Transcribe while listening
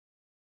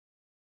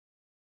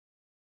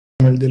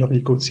Emmanuel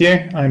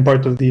Deslauriers-Gauthier. I'm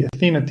part of the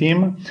ATHENA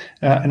team,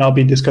 and I'll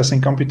be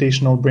discussing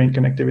computational brain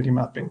connectivity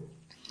mapping.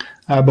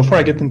 Before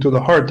I get into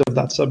the heart of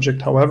that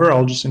subject, however,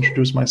 I'll just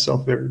introduce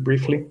myself very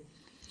briefly.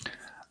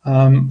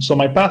 So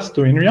my path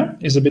to Inria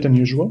is a bit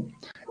unusual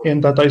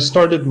in that I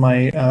started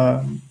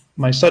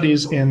my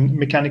studies in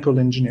mechanical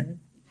engineering.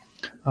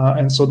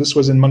 And so this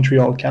was in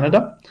Montreal,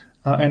 Canada.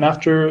 And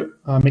after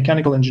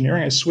mechanical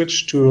engineering, I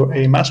switched to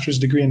a master's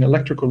degree in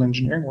electrical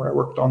engineering, where I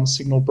worked on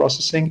signal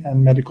processing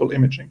and medical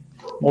imaging,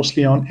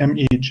 mostly on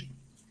MEG.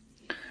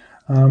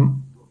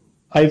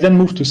 I then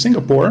moved to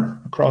Singapore,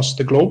 across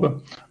the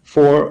globe,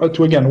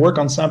 to again work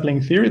on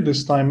sampling theory,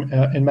 this time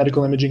in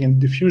medical imaging and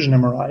diffusion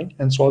MRI.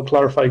 And so I'll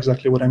clarify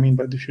exactly what I mean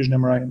by diffusion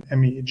MRI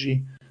and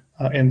MEG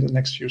in the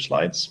next few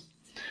slides.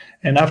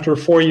 And after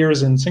 4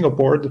 years in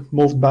Singapore,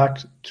 moved back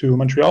to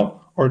Montreal,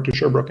 or to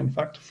Sherbrooke, in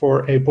fact,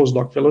 for a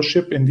postdoc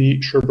fellowship in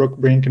the Sherbrooke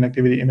Brain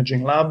Connectivity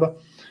Imaging Lab,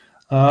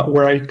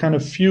 where I kind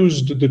of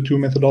fused the two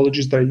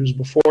methodologies that I used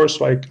before.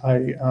 So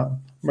I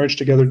merged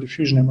together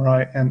diffusion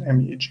MRI and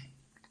MEG.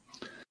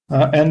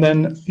 And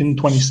then in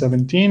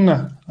 2017,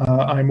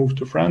 I moved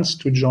to France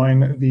to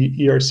join the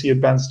ERC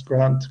Advanced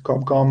Grant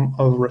CoBCoM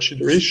of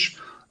Rachid Arish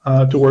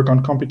to work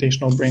on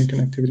computational brain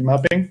connectivity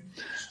mapping.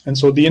 And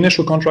so the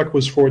initial contract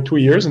was for 2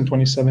 years in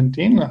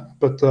 2017,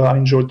 but I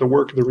enjoyed the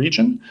work of the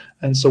region.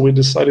 And so we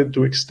decided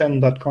to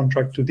extend that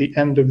contract to the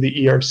end of the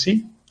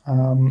ERC,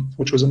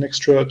 which was an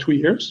extra 2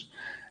 years.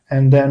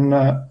 And then,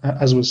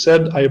 as was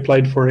said, I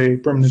applied for a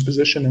permanent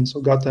position and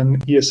so got an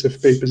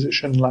ESFP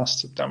position last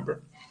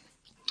September.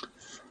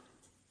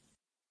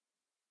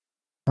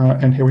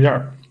 And here we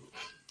are.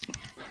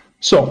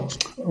 So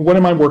what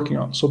am I working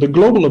on? So the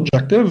global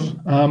objective,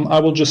 I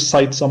will just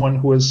cite someone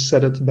who has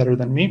said it better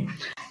than me.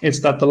 It's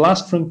that the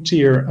last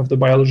frontier of the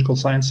biological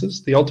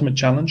sciences, the ultimate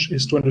challenge,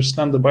 is to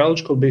understand the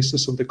biological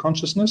basis of the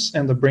consciousness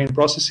and the brain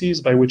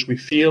processes by which we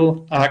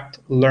feel, act,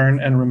 learn,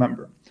 and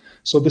remember.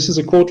 So this is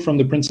a quote from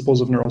the Principles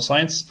of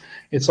Neuroscience.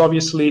 It's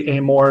obviously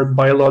a more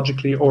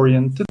biologically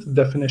oriented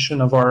definition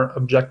of our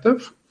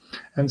objective.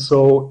 And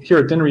so here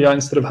at Inria,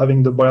 instead of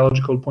having the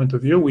biological point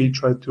of view, we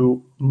try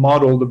to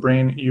model the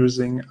brain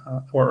using,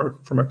 or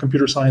from a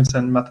computer science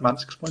and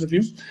mathematics point of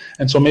view.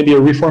 And so maybe a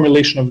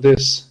reformulation of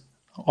this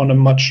on a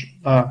much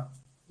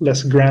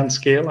less grand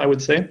scale, I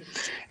would say,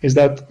 is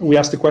that we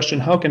ask the question,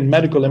 how can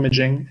medical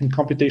imaging and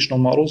computational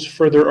models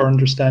further our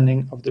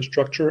understanding of the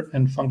structure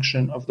and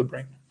function of the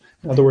brain?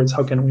 In other words,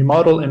 how can we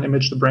model and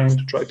image the brain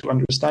to try to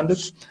understand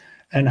it,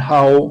 and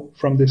how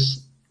from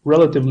this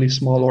relatively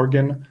small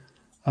organ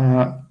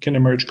can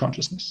emerge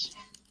consciousness.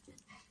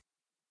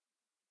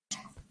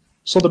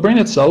 So the brain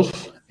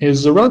itself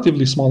is a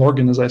relatively small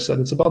organ, as I said.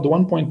 It's about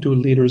 1.2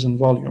 liters in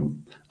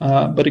volume,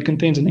 but it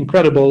contains an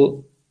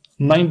incredible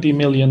 90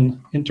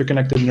 million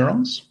interconnected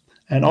neurons,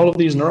 and all of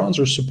these neurons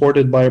are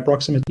supported by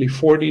approximately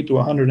 40 to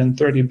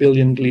 130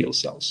 billion glial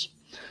cells.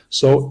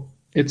 So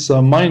it's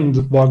a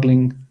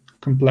mind-boggling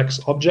complex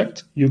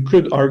object. You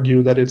could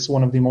argue that it's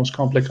one of the most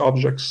complex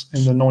objects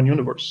in the known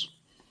universe.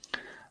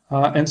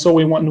 And so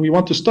when we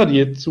want to study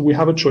it, we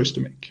have a choice to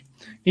make.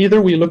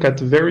 Either we look at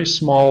very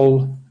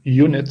small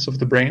units of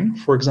the brain,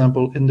 for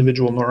example,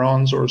 individual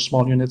neurons, or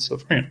small units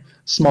of,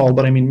 small,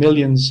 but I mean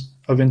millions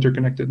of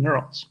interconnected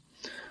neurons.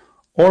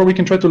 Or we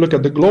can try to look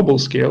at the global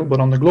scale,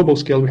 but on the global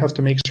scale, we have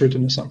to make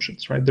certain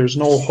assumptions, right? There's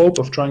no hope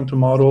of trying to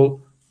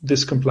model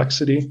this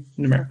complexity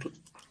numerically.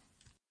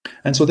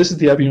 And so this is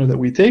the avenue that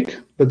we take,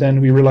 but then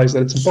we realize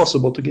that it's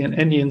impossible to gain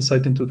any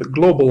insight into the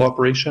global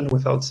operation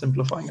without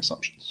simplifying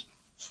assumptions.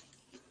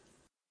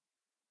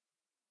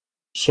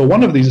 So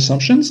one of these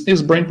assumptions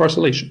is brain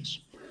parcellations.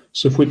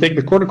 So if we take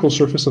the cortical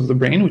surface of the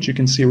brain, which you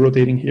can see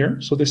rotating here,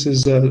 so this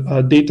is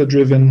a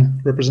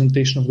data-driven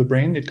representation of the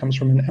brain. It comes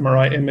from an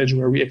MRI image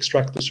where we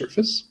extract the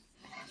surface.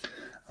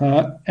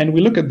 And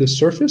we look at this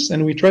surface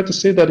and we try to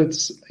say that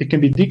it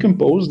can be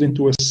decomposed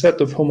into a set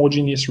of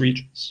homogeneous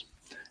regions.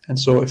 And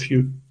so if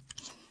you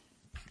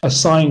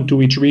assign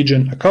to each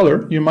region a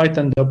color, you might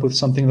end up with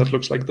something that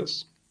looks like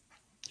this.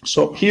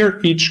 So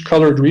here, each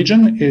colored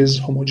region is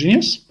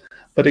homogeneous.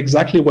 But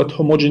exactly what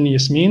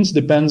homogeneous means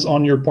depends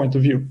on your point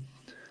of view.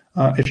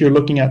 If you're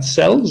looking at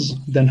cells,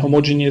 then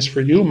homogeneous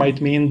for you might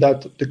mean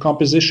that the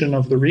composition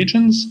of the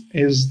regions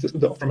is,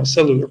 from a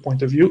cellular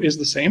point of view, is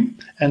the same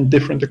and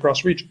different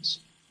across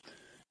regions.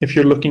 If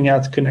you're looking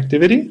at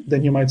connectivity,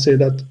 then you might say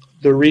that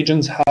the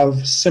regions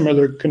have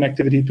similar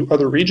connectivity to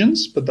other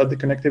regions, but that the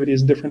connectivity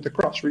is different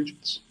across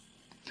regions.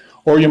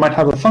 Or you might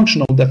have a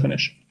functional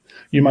definition.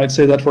 You might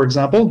say that, for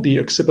example, the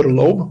occipital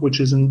lobe, which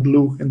is in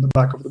blue in the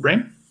back of the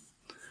brain,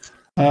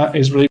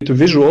 is related to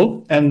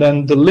visual, and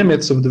then the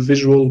limits of the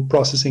visual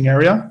processing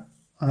area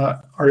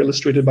are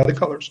illustrated by the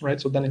colors,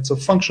 right? So then it's a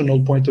functional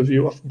point of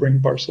view of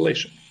brain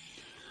parcellation.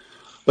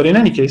 But in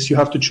any case, you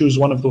have to choose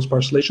one of those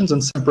parcellations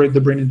and separate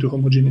the brain into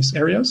homogeneous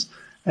areas,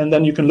 and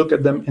then you can look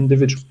at them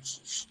individually.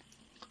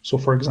 So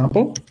for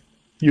example,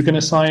 you can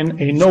assign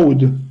a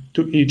node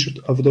to each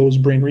of those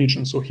brain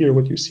regions. So here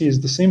what you see is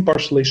the same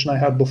parcellation I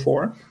had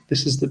before.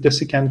 This is the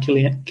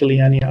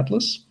Desikan-Kiliani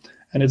atlas,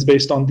 and it's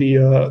based on the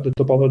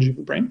topology of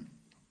the brain.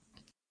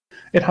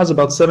 it has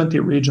about 70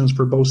 regions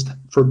for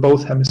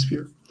both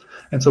hemispheres.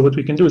 And so what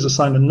we can do is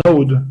assign a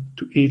node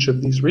to each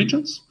of these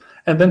regions,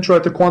 and then try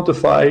to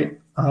quantify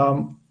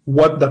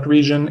what that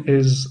region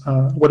is,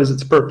 what is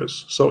its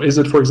purpose. So is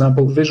it, for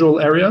example, visual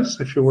areas,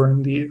 if you were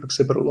in the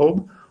occipital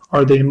lobe?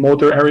 Are they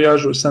motor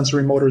areas or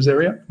sensory motor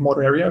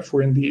area if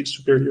we're in the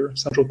superior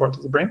central part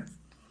of the brain?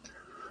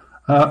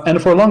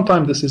 And for a long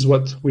time, this is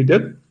what we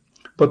did.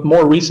 But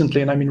more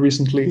recently, and I mean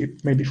recently,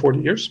 maybe 40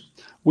 years,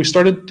 we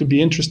started to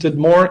be interested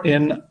more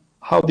in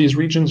how these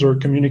regions are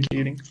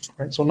communicating,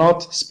 right? So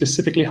not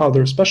specifically how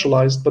they're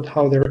specialized, but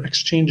how they're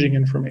exchanging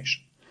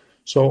information.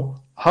 So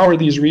how are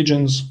these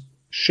regions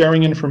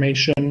sharing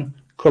information,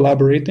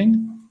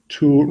 collaborating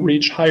to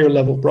reach higher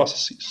level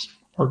processes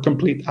or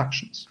complete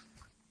actions?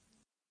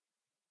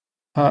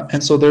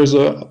 And so there's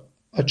a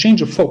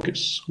change of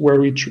focus where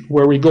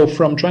we go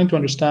from trying to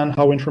understand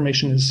how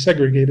information is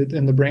segregated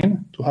in the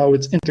brain to how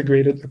it's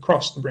integrated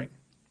across the brain.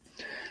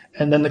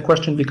 And then the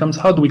question becomes,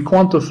 how do we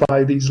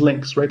quantify these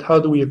links, right? How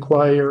do we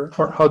acquire,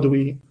 or how do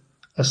we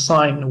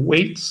assign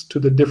weights to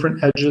the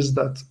different edges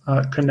that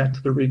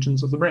connect the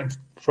regions of the brain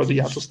for the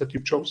atlas that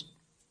you've chosen?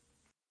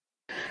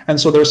 And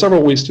so there are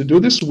several ways to do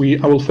this.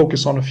 I will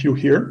focus on a few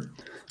here.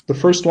 The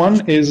first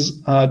one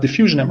is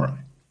diffusion MRI.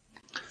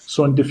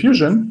 So in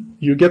diffusion,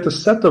 you get a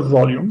set of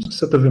volumes, a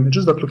set of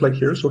images that look like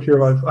here. So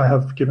here I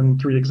have given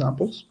 3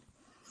 examples.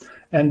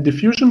 And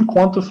diffusion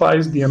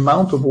quantifies the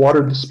amount of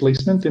water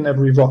displacement in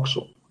every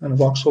voxel. And a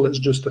voxel is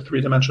just a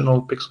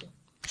 3-dimensional pixel.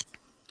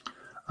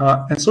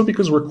 And so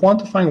because we're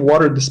quantifying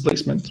water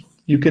displacement,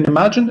 you can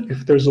imagine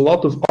if there's a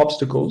lot of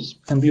obstacles,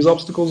 and these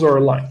obstacles are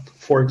aligned.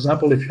 For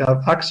example, if you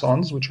have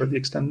axons, which are the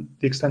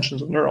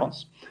extensions of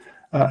neurons,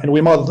 and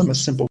we model them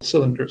as simple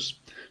cylinders.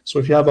 So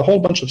if you have a whole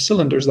bunch of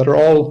cylinders that are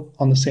all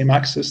on the same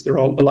axis, they're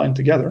all aligned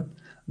together,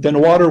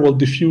 then water will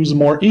diffuse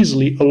more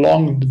easily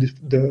along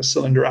the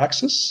cylinder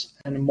axis,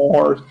 and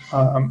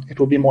it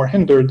will be more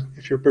hindered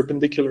if you're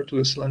perpendicular to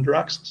the cylinder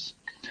axis.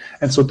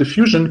 And so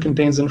diffusion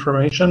contains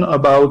information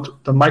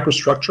about the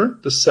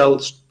microstructure, the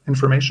cell's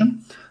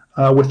information,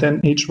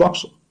 within each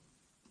voxel.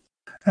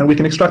 And we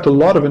can extract a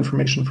lot of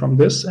information from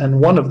this, and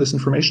one of this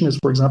information is,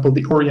 for example,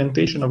 the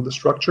orientation of the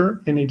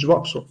structure in each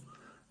voxel.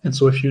 And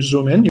so if you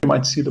zoom in, you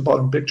might see the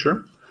bottom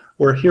picture,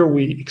 where here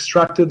we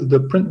extracted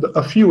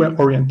a few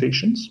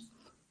orientations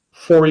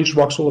for each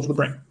voxel of the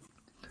brain.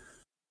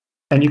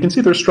 And you can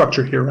see their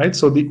structure here, right?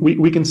 So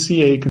we can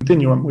see a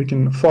continuum. We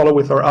can follow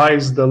with our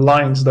eyes the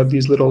lines that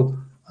these little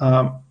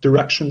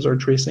directions are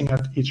tracing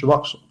at each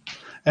voxel.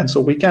 And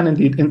so we can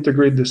indeed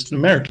integrate this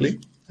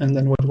numerically, and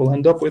then what we'll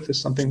end up with is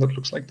something that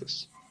looks like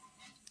this.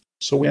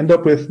 So we end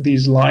up with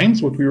these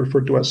lines, what we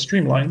refer to as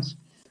streamlines,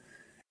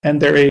 and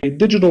they're a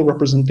digital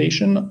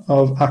representation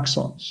of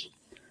axons.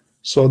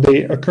 So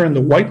they occur in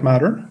the white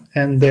matter,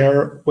 and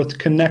they're what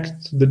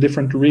connect the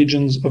different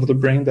regions of the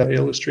brain that I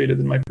illustrated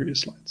in my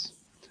previous slides.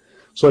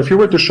 So if you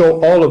were to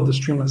show all of the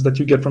streamlines that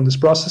you get from this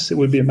process, it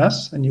would be a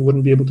mess, and you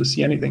wouldn't be able to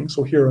see anything.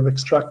 So here I've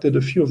extracted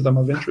a few of them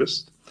of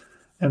interest.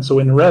 And so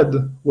in red,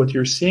 what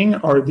you're seeing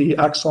are the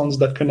axons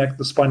that connect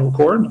the spinal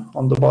cord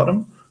on the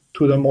bottom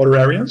to the motor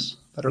areas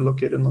that are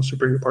located in the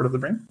superior part of the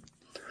brain.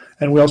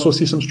 And we also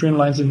see some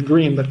streamlines in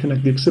green that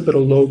connect the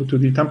occipital lobe to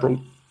the temporal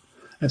lobe.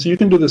 And so you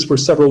can do this for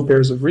several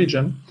pairs of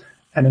region.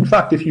 And in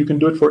fact, if you can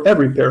do it for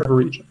every pair of a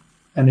region,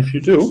 and if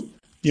you do,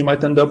 you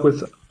might end up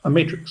with a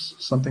matrix,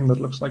 something that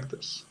looks like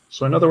this.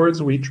 So in other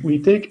words, we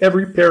take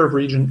every pair of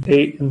region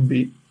A and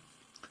B,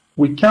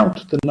 we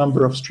count the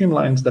number of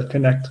streamlines that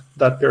connect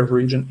that pair of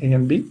region A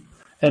and B,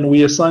 and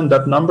we assign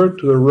that number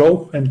to the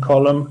row and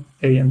column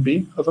A and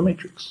B of a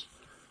matrix.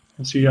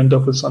 And so you end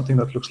up with something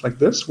that looks like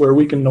this, where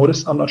we can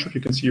notice, I'm not sure if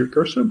you can see your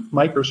cursor,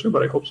 my cursor,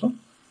 but I hope so,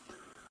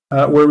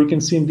 where we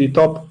can see in the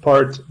top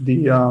part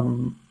the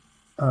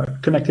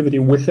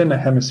connectivity within a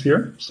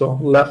hemisphere, so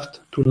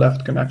left to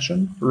left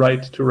connection,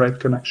 right to right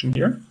connection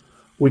here.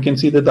 We can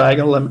see the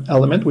diagonal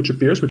element which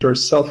appears, which are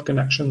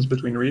self-connections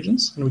between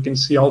regions, and we can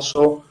see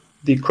also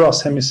the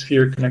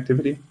cross-hemisphere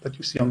connectivity that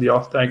you see on the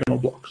off-diagonal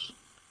blocks.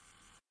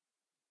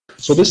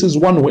 So this is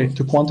one way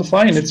to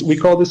quantify, and we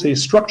call this a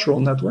structural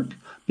network,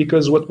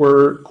 because what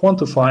we're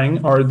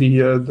quantifying are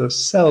the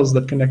cells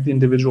that connect the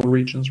individual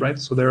regions, right?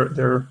 So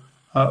they're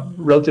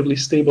relatively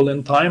stable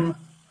in time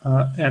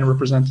and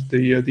represent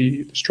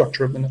the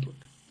structure of the network.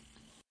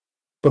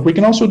 But we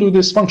can also do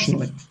this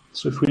functionally.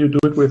 So if we do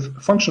it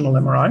with functional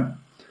MRI,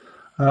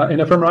 in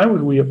fMRI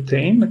what we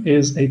obtain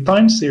is a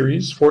time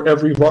series for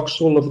every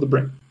voxel of the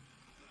brain.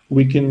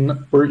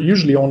 We're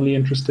usually only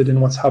interested in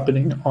what's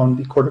happening on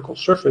the cortical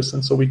surface,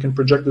 and so we can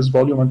project this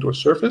volume onto a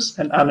surface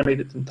and animate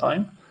it in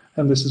time,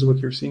 and this is what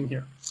you're seeing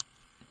here.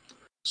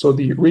 So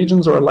the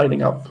regions are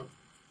lighting up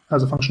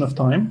as a function of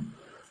time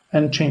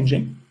and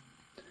changing.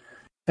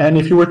 And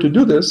if you were to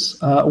do this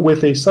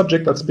with a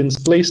subject that's been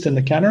placed in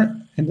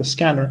the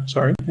scanner,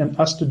 and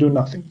asked to do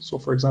nothing. So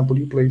for example,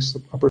 you place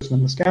a person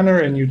in the scanner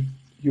and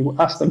you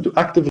ask them to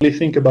actively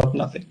think about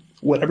nothing,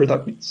 whatever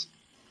that means.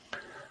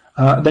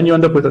 Then you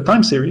end up with a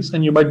time series,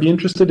 and you might be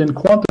interested in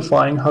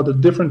quantifying how the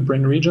different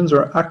brain regions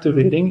are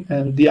activating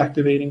and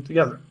deactivating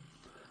together.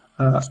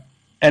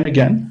 And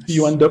again,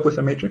 you end up with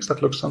a matrix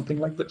that looks something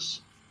like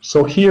this.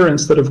 So here,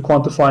 instead of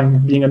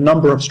quantifying being a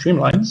number of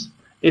streamlines,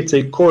 it's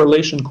a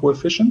correlation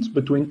coefficient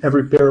between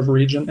every pair of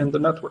region in the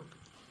network.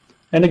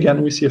 And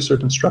again, we see a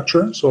certain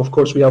structure. So of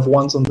course, we have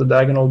ones on the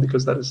diagonal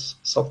because that is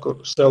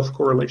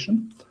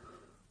self-correlation.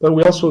 But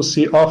we also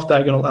see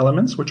off-diagonal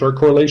elements, which are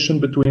correlation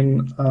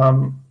between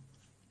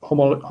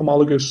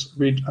homologous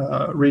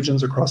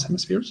regions across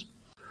hemispheres.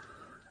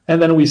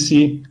 And then we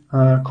see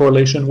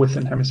correlation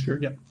within hemisphere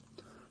again.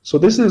 So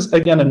this is,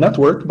 again, a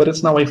network, but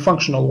it's now a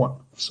functional one.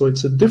 So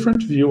it's a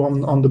different view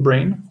on the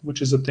brain,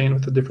 which is obtained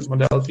with a different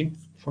modality,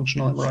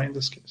 functional MRI in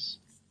this case.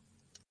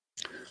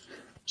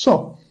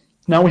 So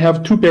now we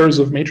have two pairs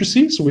of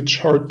matrices,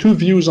 which are two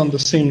views on the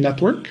same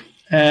network.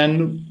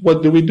 And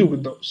what do we do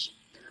with those?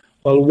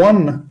 Well,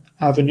 one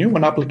avenue,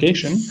 one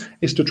application,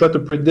 is to try to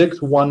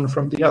predict one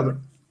from the other.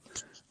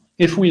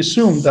 If we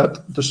assume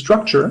that the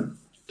structure,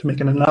 to make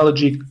an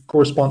analogy,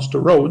 corresponds to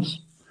roads,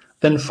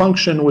 then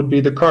function would be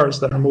the cars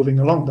that are moving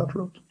along that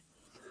road.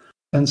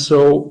 And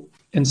so,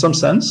 in some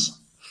sense,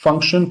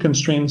 function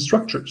constrains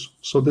structures.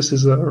 So this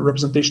is a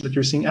representation that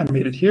you're seeing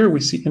animated here. We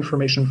see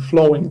information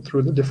flowing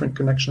through the different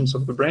connections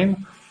of the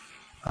brain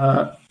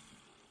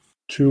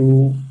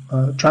to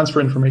transfer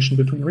information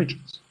between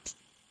regions.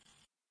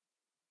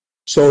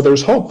 So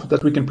there's hope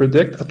that we can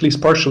predict, at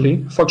least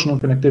partially, functional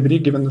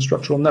connectivity given the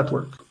structural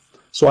network.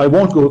 So I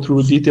won't go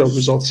through detailed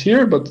results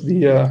here, but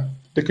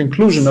the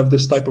conclusion of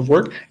this type of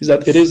work is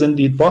that it is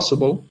indeed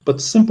possible, but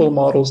simple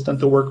models tend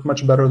to work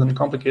much better than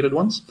complicated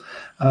ones.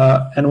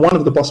 And one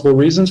of the possible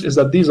reasons is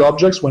that these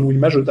objects, when we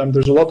measure them,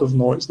 there's a lot of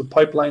noise. The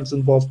pipelines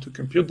involved to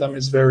compute them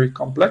is very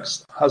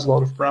complex, has a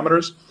lot of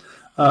parameters.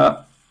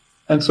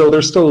 And so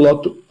there's still a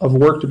lot of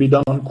work to be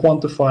done on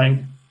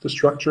quantifying the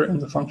structure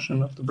and the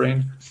function of the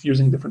brain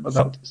using different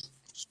modalities.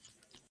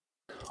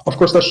 Of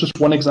course, that's just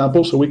one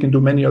example, so we can do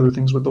many other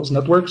things with those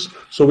networks.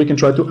 So we can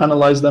try to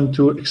analyze them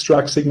to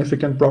extract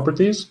significant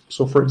properties.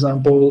 So for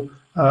example,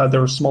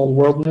 their small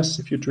worldness,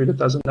 if you treat it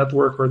as a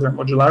network, or their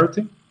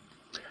modularity.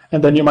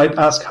 And then you might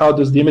ask, how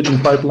does the imaging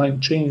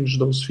pipeline change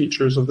those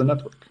features of the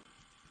network?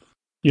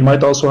 You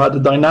might also add a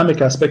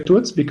dynamic aspect to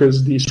it,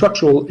 because the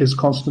structural is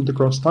constant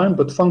across time,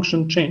 but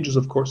function changes,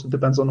 of course. It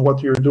depends on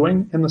what you're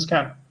doing in the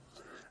scanner.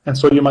 And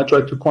so you might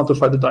try to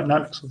quantify the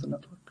dynamics of the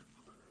network.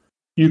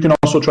 You can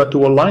also try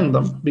to align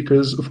them,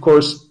 because, of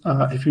course,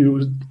 if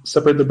you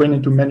separate the brain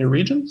into many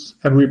regions,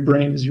 every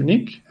brain is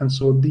unique. And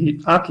so the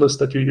atlas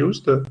that you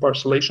use, the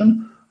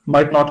parcellation,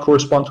 might not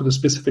correspond to the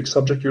specific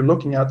subject you're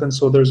looking at. And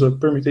so there's a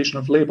permutation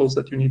of labels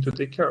that you need to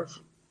take care of.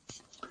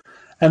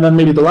 And then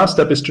maybe the last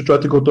step is to try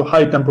to go to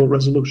high temporal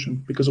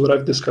resolution, because what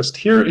I've discussed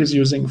here is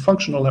using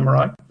functional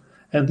MRI.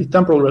 And the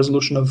temporal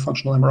resolution of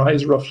functional MRI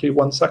is roughly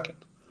 1 second.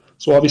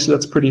 So obviously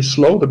that's pretty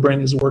slow. The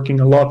brain is working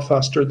a lot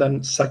faster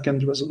than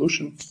second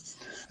resolution.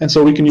 And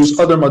so we can use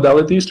other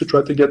modalities to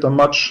try to get a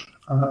much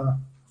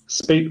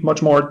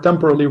more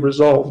temporally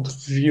resolved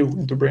view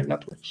into brain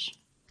networks.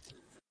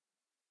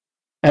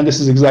 And this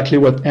is exactly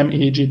what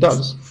MEEG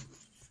does.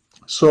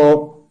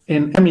 So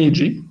in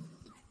MEEG,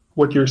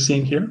 what you're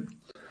seeing here,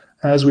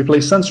 as we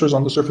place sensors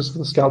on the surface of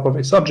the scalp of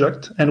a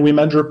subject, and we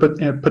measure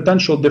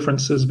potential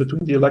differences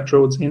between the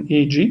electrodes in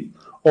EEG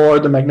or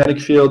the magnetic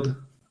field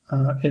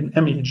in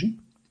MEEG.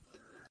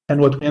 And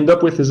what we end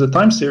up with is a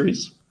time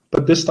series,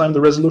 but this time the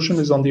resolution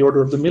is on the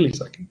order of the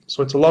millisecond.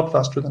 So it's a lot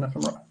faster than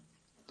fMRI,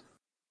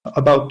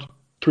 about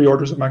 3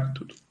 orders of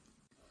magnitude.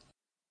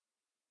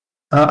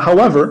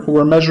 However,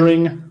 we're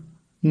measuring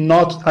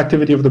not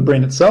activity of the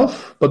brain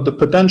itself, but the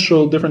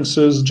potential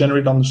differences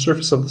generated on the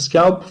surface of the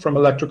scalp from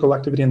electrical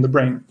activity in the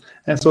brain.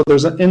 And so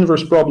there's an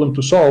inverse problem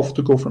to solve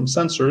to go from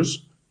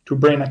sensors to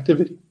brain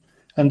activity.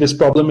 And this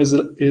problem is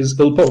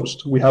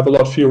ill-posed. We have a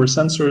lot fewer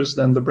sensors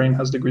than the brain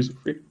has degrees of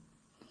freedom.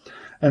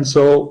 And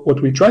so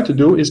what we try to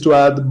do is to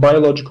add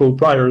biological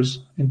priors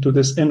into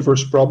this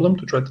inverse problem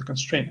to try to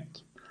constrain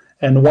it.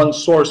 And one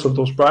source of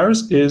those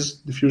priors is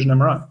diffusion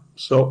MRI.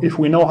 So if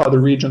we know how the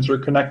regions are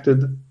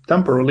connected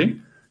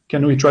temporally,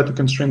 can we try to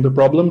constrain the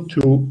problem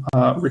to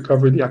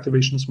recover the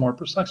activations more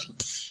precisely?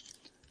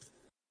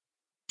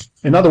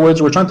 In other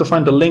words, we're trying to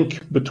find a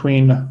link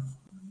between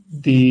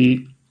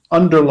the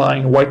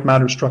underlying white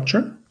matter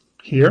structure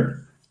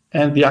here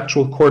and the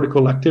actual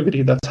cortical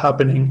activity that's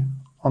happening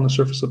on the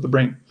surface of the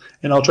brain.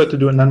 And I'll try to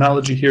do an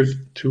analogy here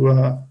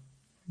to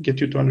get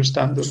you to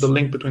understand the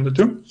link between the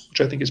two, which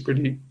I think is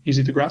pretty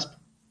easy to grasp.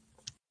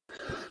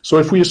 So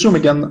if we assume,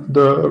 again,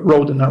 the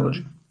road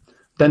analogy,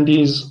 then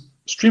these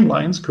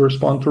streamlines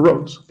correspond to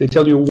roads. They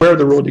tell you where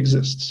the road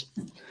exists.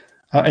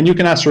 And you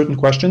can ask certain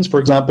questions. For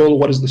example,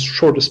 what is the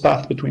shortest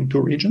path between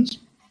two regions?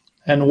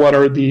 And what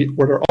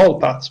are all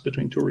paths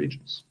between two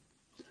regions?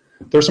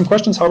 There are some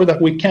questions, however,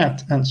 that we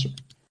can't answer.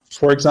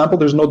 For example,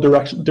 there's no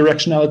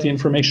directionality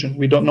information.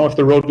 We don't know if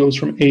the road goes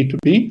from A to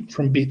B,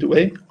 from B to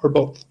A, or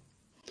both.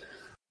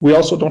 We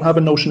also don't have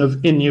a notion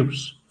of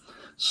in-use.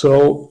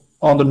 So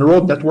on the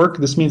road network,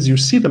 this means you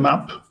see the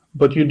map,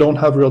 but you don't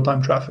have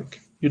real-time traffic.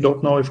 You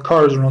don't know if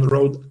cars are on the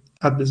road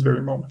at this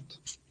very moment.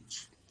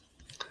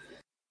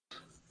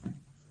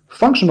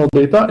 Functional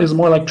data is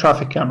more like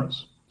traffic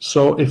cameras.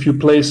 So if you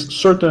place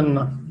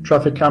certain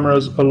traffic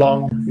cameras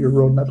along your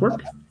road network,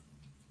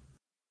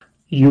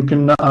 you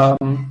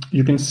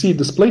can see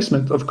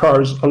displacement of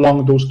cars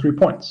along those 3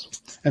 points.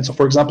 And so,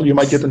 for example, you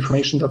might get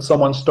information that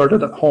someone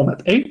started at home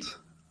at 8,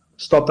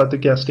 stopped at the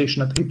gas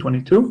station at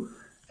 8:22,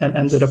 and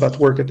ended up at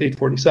work at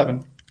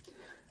 8:47.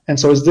 And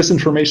so is this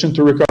information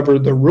to recover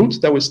the route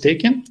that was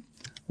taken?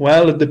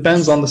 Well, it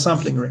depends on the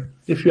sampling rate.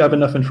 If you have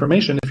enough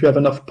information, if you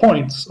have enough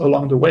points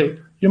along the way,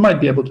 you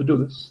might be able to do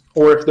this.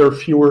 Or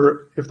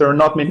if there are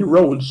not many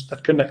roads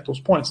that connect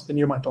those points, then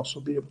you might also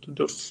be able to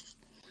do it.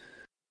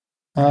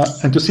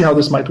 And to see how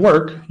this might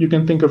work, you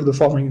can think of the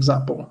following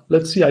example.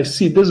 Let's see, I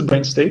see this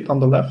brain state on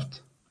the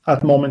left at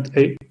moment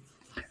A,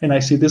 and I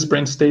see this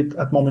brain state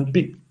at moment B.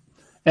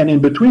 And in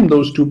between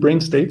those two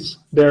brain states,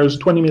 there's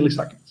 20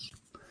 milliseconds.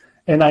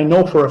 And I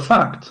know for a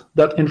fact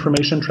that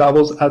information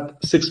travels at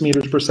 6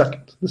 meters per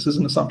second. This is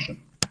an assumption.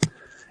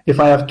 If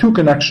I have two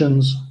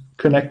connections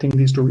connecting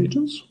these two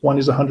regions, one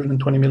is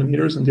 120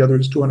 millimeters and the other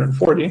is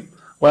 240,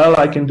 well,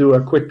 I can do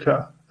a quick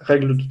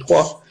règle de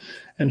trois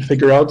and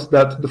figure out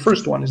that the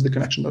first one is the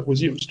connection that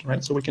was used,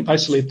 right? So we can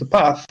isolate the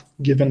path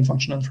given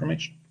functional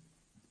information.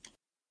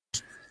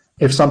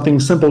 If something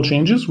simple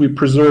changes, we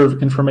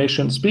preserve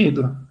information speed,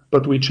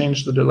 but we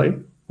change the delay.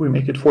 We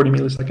make it 40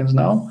 milliseconds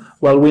now.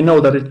 Well, we know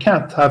that it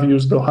can't have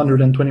used the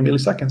 120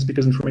 milliseconds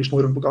because information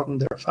would have gotten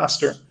there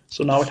faster.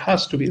 So now it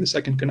has to be the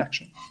second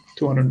connection,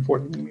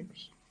 240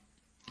 millimeters.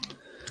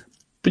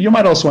 But you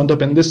might also end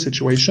up in this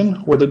situation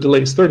where the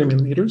delay is 30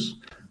 millimeters.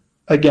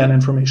 Again,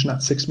 information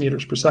at 6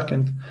 meters per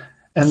second.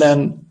 And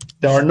then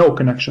there are no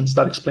connections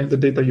that explain the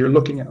data you're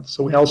looking at.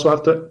 So we also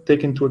have to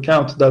take into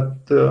account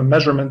that the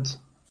measurements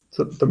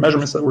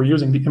that we're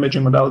using, the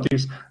imaging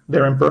modalities,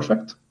 they're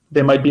imperfect.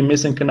 They might be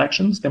missing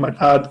connections. They might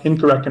add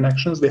incorrect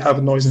connections. They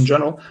have noise in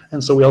general.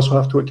 And so we also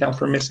have to account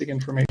for missing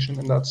information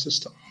in that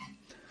system.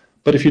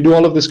 But if you do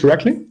all of this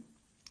correctly,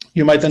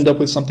 you might end up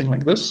with something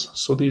like this.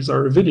 So these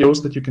are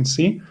videos that you can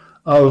see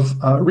of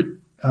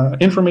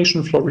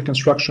information flow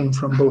reconstruction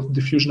from both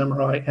diffusion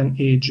MRI and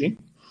EEG.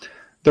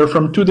 They're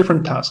from two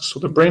different tasks. So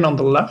the brain on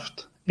the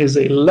left is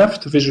a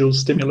left visual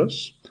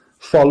stimulus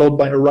followed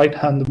by a right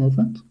hand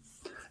movement.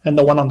 And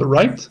the one on the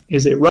right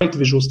is a right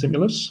visual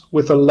stimulus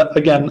with,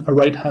 again, a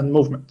right hand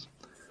movement.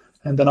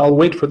 And then I'll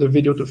wait for the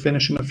video to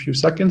finish in a few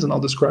seconds and I'll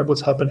describe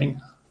what's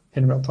happening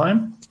in real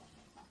time.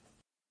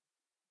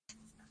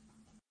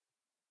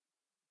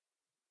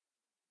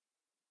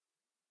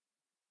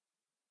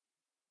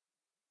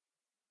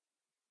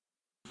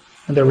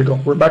 And there we go.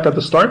 We're back at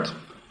the start.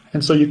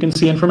 And so you can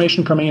see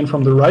information coming in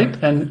from the right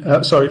and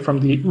from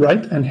the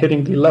right and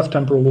hitting the left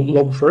temporal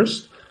lobe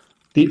first.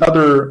 The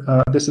other,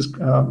 this is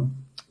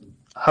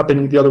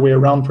happening the other way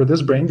around for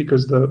this brain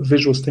because the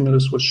visual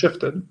stimulus was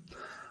shifted.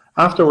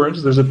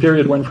 Afterwards, there's a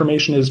period where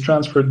information is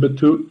transferred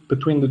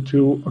between the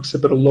two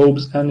occipital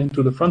lobes and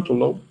into the frontal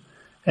lobe.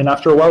 And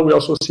after a while, we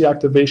also see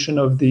activation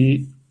of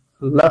the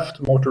left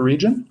motor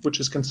region, which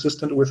is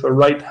consistent with a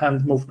right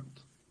hand movement.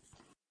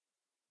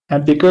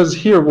 And because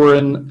here we're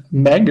in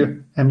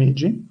MEG,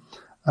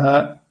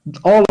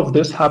 all of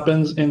this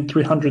happens in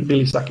 300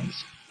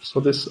 milliseconds.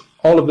 So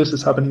all of this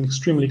is happening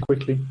extremely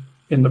quickly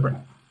in the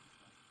brain.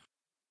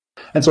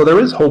 And so there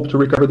is hope to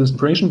recover this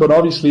information, but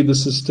obviously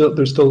there's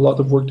still a lot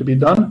of work to be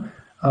done.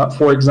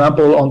 For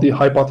example, on the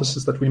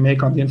hypothesis that we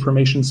make on the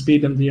information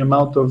speed and the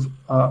amount of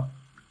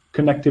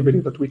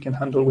connectivity that we can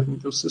handle within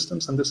those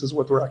systems, and this is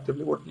what we're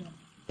actively working on.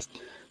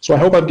 So I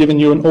hope I've given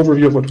you an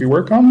overview of what we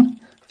work on.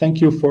 Thank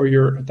you for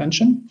your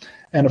attention.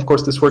 And of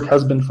course, this work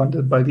has been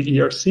funded by the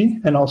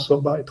ERC and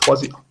also by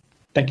Troisier.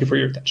 Thank you for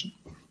your attention.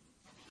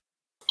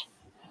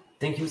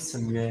 Thank you,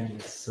 Samuel.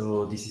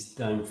 So this is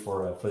time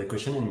for the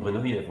question. And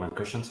Bruno, you have one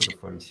question, so the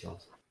floor is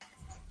yours.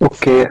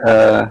 Okay.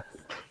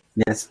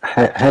 Yes.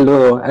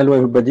 Hello,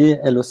 everybody.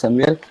 Hello,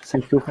 Samuel.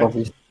 Thank you for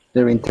this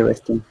very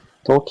interesting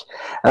talk.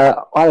 I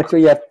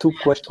actually have two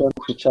questions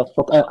which are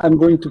short. I'm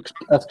going to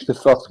ask the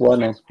first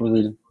one and we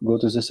will go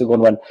to the second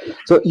one.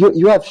 So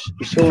you have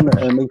shown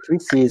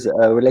matrices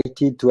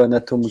related to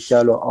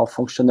anatomical or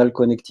functional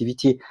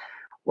connectivity.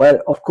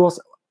 Well, of course,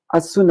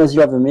 as soon as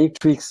you have a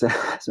matrix,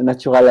 the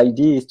natural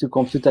idea is to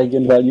compute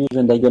eigenvalues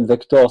and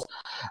eigenvectors.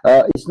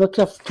 It's not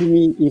clear to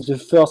me if the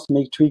first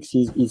matrix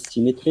is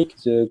symmetric,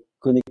 the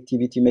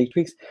connectivity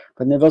matrix,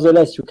 but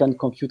nevertheless, you can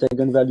compute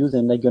eigenvalues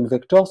and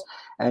eigenvectors,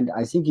 and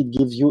I think it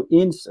gives you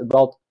hints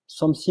about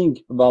something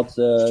about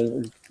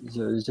the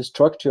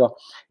structure.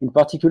 In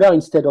particular,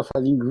 instead of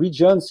having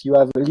regions, you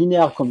have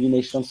linear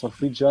combinations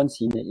of regions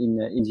in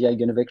the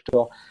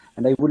eigenvector,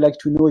 and I would like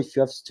to know if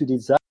you have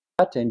studied that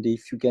and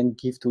if you can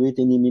give to it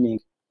any meaning.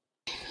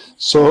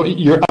 So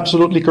you're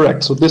absolutely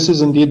correct. So this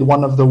is indeed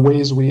one of the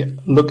ways we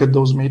look at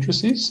those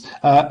matrices,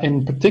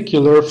 in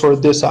particular for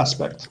this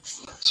aspect.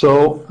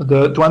 So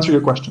to answer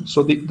your question,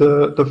 so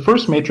the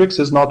first matrix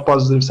is not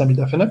positive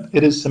semi-definite.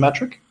 It is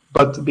symmetric,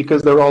 but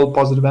because they're all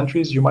positive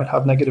entries, you might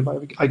have negative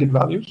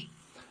eigenvalues.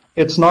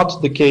 It's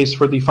not the case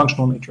for the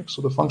functional matrix.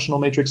 So the functional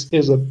matrix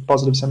is a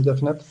positive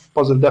semi-definite,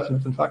 positive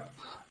definite, in fact,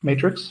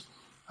 matrix.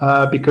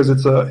 because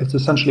it's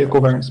essentially a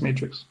covariance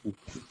matrix.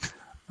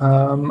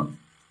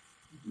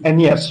 And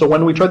yes, so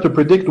when we try to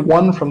predict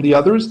one from the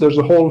others, there's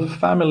a whole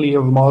family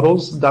of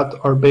models that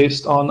are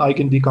based on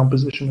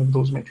eigendecomposition of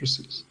those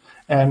matrices.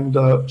 And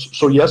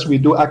so yes, we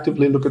do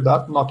actively look at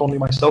that, not only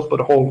myself, but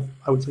a whole,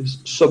 I would say,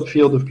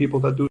 subfield of people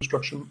that do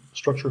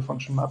structure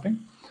function mapping.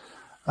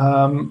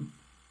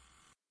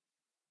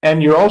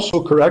 And you're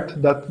also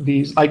correct that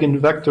these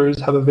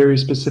eigenvectors have a very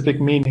specific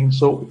meaning.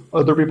 So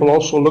other people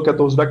also look at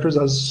those vectors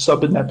as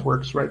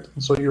subnetworks, right?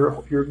 And so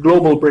your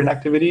global brain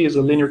activity is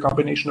a linear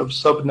combination of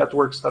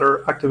subnetworks that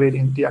are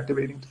activating and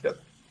deactivating together.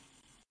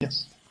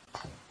 Yes.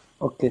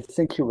 Okay,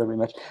 thank you very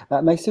much.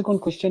 My second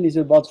question is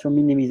about your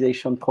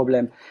minimization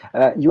problem.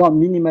 You are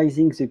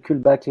minimizing the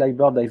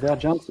Kullback-Leibler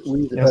divergence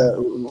with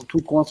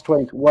two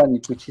constraints.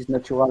 One, which is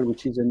natural,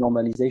 which is a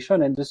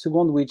normalization, and the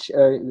second, which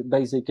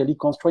basically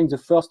constrains the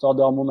first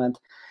order moment.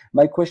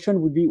 My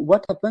question would be,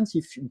 what happens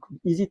if,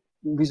 is it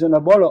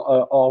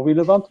reasonable or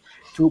relevant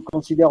to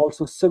consider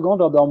also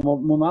second order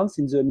moments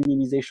in the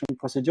minimization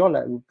procedure,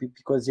 like,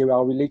 because they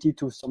are related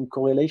to some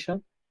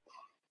correlation?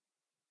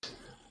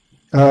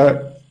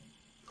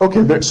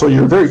 Okay, so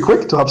you're very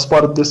quick to have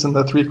spotted this in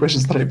the 3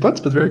 questions that I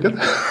put, but very good.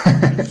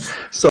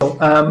 So,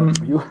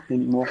 you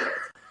anymore.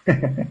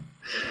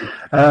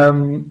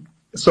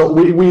 So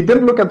we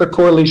didn't look at the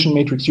correlation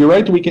matrix. You're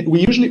right. We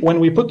usually,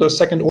 when we put the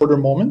second order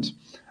moment,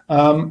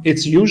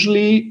 it's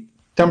usually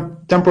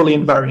temporally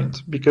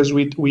invariant because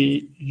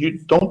you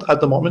don't at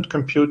the moment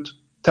compute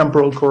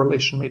temporal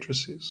correlation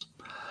matrices.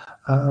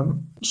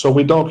 So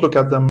we don't look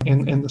at them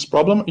in this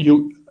problem.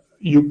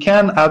 You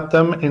can add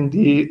them in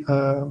the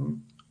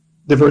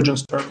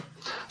divergence term.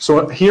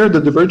 So here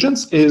the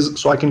divergence is,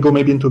 so I can go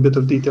maybe into a bit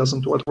of details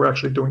into what we're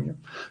actually doing here.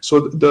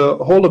 So the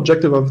whole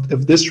objective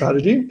of this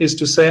strategy is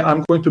to say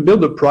I'm going to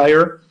build a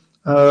prior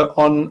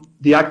on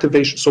the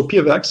activation. So P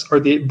of X are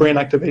the brain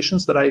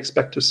activations that I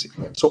expect to see.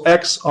 So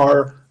X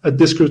are a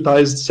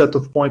discretized set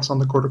of points on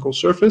the cortical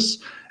surface,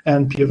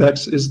 and P of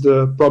X is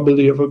the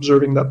probability of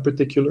observing that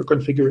particular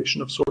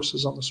configuration of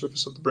sources on the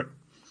surface of the brain.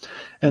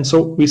 And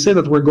so we say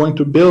that we're going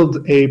to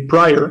build a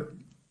prior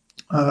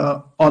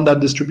on that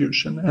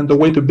distribution. And the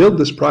way to build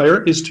this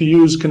prior is to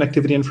use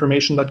connectivity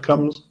information that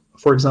comes,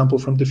 for example,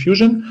 from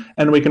diffusion,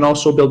 and we can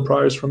also build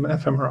priors from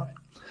fMRI.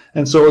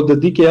 And so the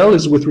DKL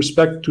is with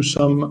respect to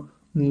some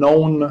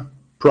known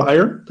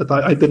prior that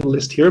I didn't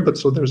list here, but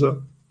so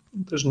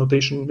there's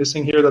notation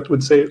missing here that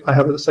would say I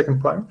have a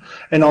second prior.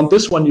 And on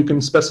this one, you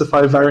can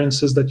specify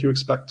variances that you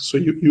expect. So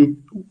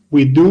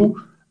we do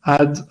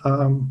add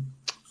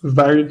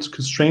variance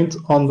constraint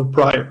on the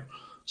prior.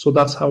 So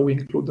that's how we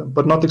include them,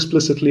 but not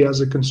explicitly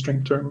as a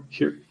constraint term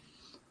here.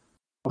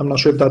 I'm not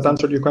sure if that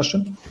answered your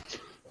question.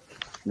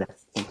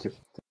 Yes, thank you.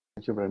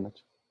 Thank you very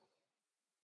much.